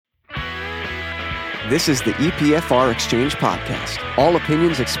This is the EPFR Exchange Podcast. All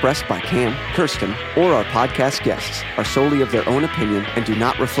opinions expressed by Cam, Kirsten, or our podcast guests are solely of their own opinion and do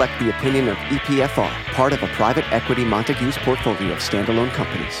not reflect the opinion of EPFR, part of a private equity Montagu's portfolio of standalone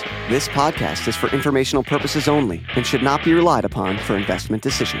companies. This podcast is for informational purposes only and should not be relied upon for investment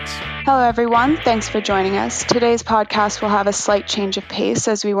decisions. Hello, everyone. Thanks for joining us. Today's podcast will have a slight change of pace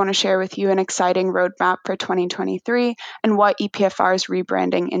as we want to share with you an exciting roadmap for 2023 and what EPFR's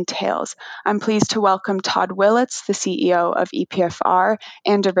rebranding entails. I'm pleased to welcome Todd Willits, the CEO of EPFR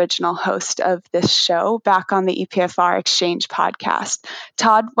and original host of this show, back on the EPFR Exchange podcast.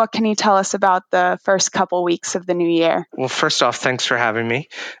 Todd, what can you tell us about the first couple weeks of the new year? Well, first off, thanks for having me.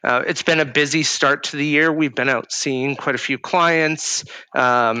 It's been a busy start to the year. We've been out seeing quite a few clients.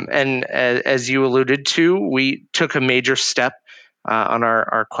 And as you alluded to, we took a major step on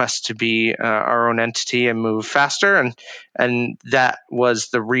our quest to be our own entity and move faster. And that was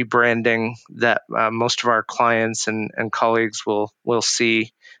the rebranding that most of our clients and colleagues will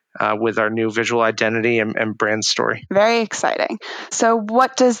see with our new visual identity and brand story. Very exciting. So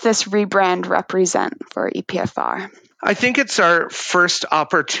what does this rebrand represent for EPFR? I think it's our first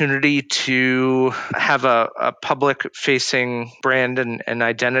opportunity to have a public-facing brand and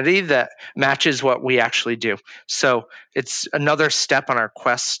identity that matches what we actually do. So it's another step on our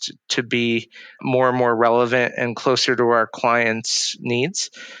quest to be more and more relevant and closer to our clients'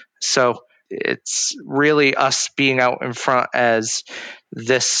 needs. So it's really us being out in front as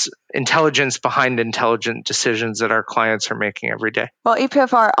this intelligence behind intelligent decisions that our clients are making every day. Well,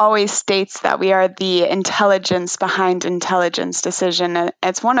 EPFR always states that we are the intelligence behind intelligence decision.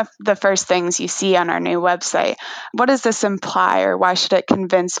 It's one of the first things you see on our new website. What does this imply, or why should it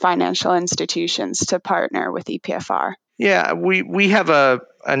convince financial institutions to partner with EPFR? Yeah, we have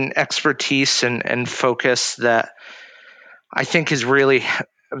an expertise and focus that I think is really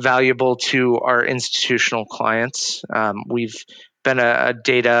valuable to our institutional clients. We've been a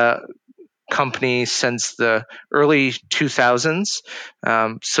data company since the early 2000s.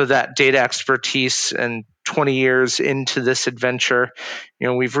 So that data expertise and 20 years into this adventure,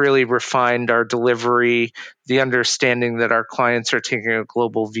 we've really refined our delivery, the understanding that our clients are taking a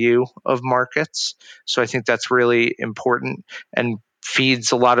global view of markets. So I think that's really important and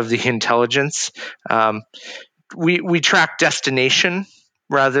feeds a lot of the intelligence. We track destination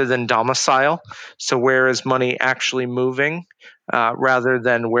rather than domicile. So where is money actually moving rather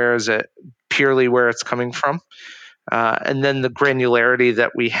than where is it purely where it's coming from? And then the granularity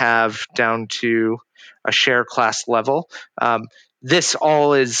that we have down to a share class level. This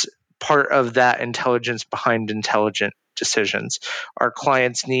all is part of that intelligence behind intelligent decisions. Our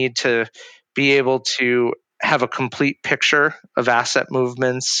clients need to be able to have a complete picture of asset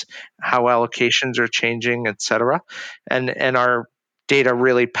movements, how allocations are changing, et cetera. And our data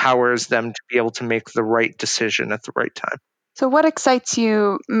really powers them to be able to make the right decision at the right time. So what excites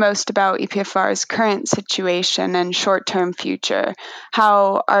you most about EPFR's current situation and short-term future?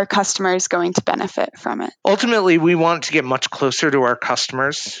 How are customers going to benefit from it? Ultimately, we want to get much closer to our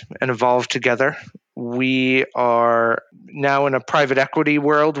customers and evolve together. We are now in a private equity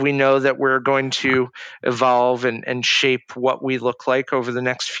world. We know that we're going to evolve and shape what we look like over the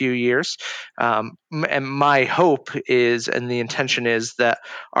next few years. And my hope is, and the intention is, that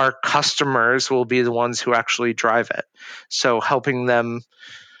our customers will be the ones who actually drive it. So helping them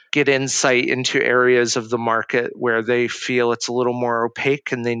get insight into areas of the market where they feel it's a little more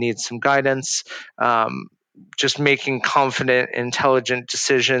opaque and they need some guidance. Just making confident, intelligent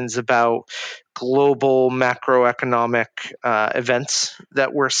decisions about global macroeconomic events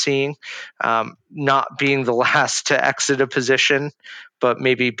that we're seeing, not being the last to exit a position, but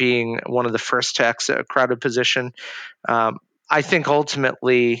maybe being one of the first to exit a crowded position. I think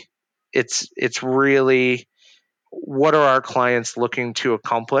ultimately it's really, what are our clients looking to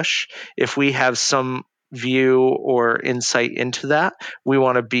accomplish? If we have some view or insight into that, we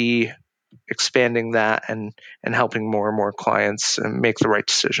want to be expanding that and helping more and more clients make the right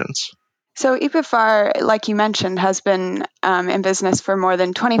decisions. So EPFR, like you mentioned, has been in business for more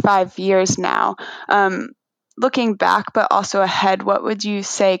than 25 years now. Looking back, but also ahead, what would you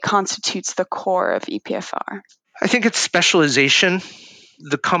say constitutes the core of EPFR? I think it's specialization.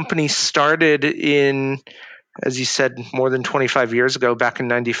 The company started in, as you said, more than 25 years ago, back in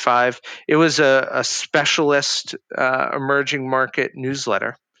 95. It was a specialist emerging market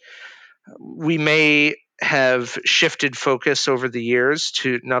newsletter. We may have shifted focus over the years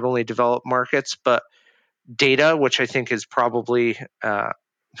to not only develop markets, but data, which I think is probably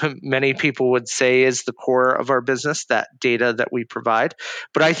many people would say is the core of our business, that data that we provide.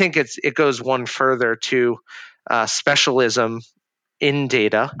 But I think it goes one further to specialism in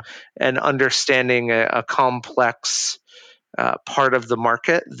data and understanding a complex part of the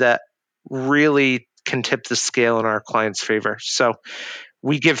market that really can tip the scale in our clients' favor. So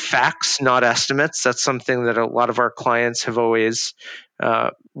we give facts, not estimates. That's something that a lot of our clients have always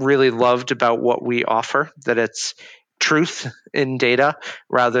really loved about what we offer, that it's truth in data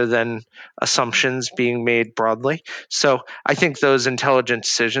rather than assumptions being made broadly. So I think those intelligent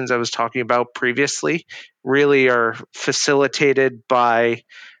decisions I was talking about previously really are facilitated by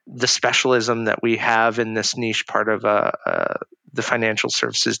the specialism that we have in this niche part of the financial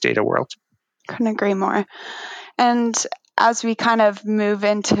services data world. Couldn't agree more. And as we kind of move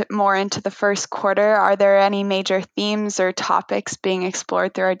into the first quarter, are there any major themes or topics being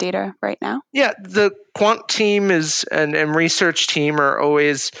explored through our data right now? Yeah, the quant team and research team are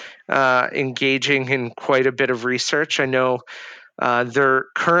always engaging in quite a bit of research. I know they're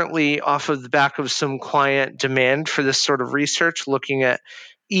currently off of the back of some client demand for this sort of research, looking at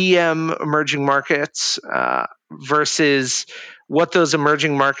EM emerging markets versus what those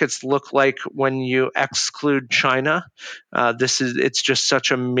emerging markets look like when you exclude China. It's just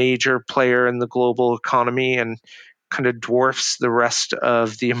such a major player in the global economy and kind of dwarfs the rest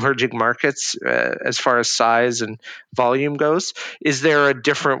of the emerging markets as far as size and volume goes. Is there a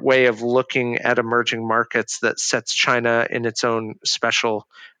different way of looking at emerging markets that sets China in its own special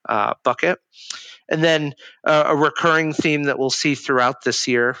bucket? And then a recurring theme that we'll see throughout this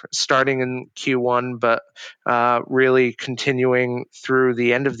year, starting in Q1, but really continuing through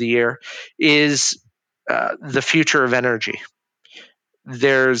the end of the year, is the future of energy.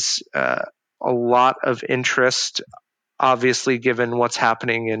 There's a lot of interest, obviously, given what's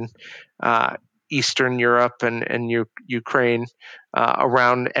happening in Eastern Europe and Ukraine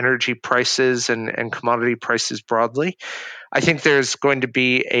around energy prices and commodity prices broadly. I think there's going to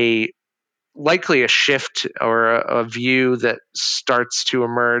be likely a shift or a view that starts to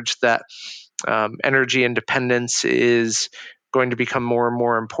emerge that energy independence is going to become more and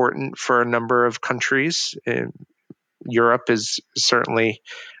more important for a number of countries. Europe is certainly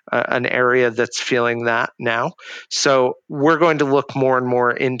an area that's feeling that now. So we're going to look more and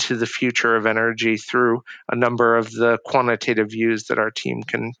more into the future of energy through a number of the quantitative views that our team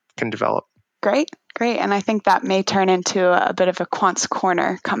can develop. Great. And I think that may turn into a bit of a quant's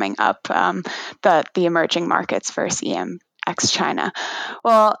corner coming up, the emerging markets versus EM ex-China.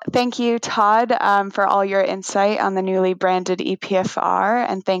 Well, thank you, Todd, for all your insight on the newly branded EPFR,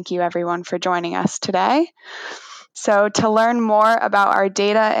 and thank you everyone for joining us today. So to learn more about our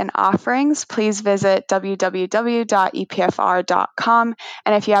data and offerings, please visit www.epfr.com.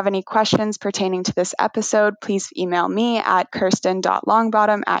 And if you have any questions pertaining to this episode, please email me at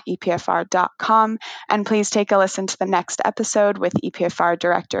kirsten.longbottom@epfr.com. And please take a listen to the next episode with EPFR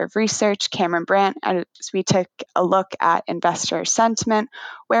Director of Research, Cameron Brandt, as we take a look at investor sentiment,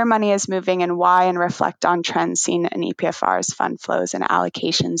 where money is moving and why, and reflect on trends seen in EPFR's fund flows and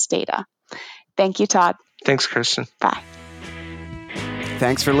allocations data. Thank you, Todd. Thanks, Kirsten. Bye.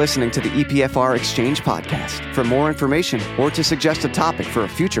 Thanks for listening to the EPFR Exchange Podcast. For more information or to suggest a topic for a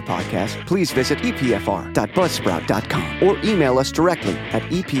future podcast, please visit epfr.buzzsprout.com or email us directly at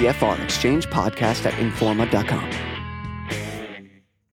epfrexchangepodcast@informa.com.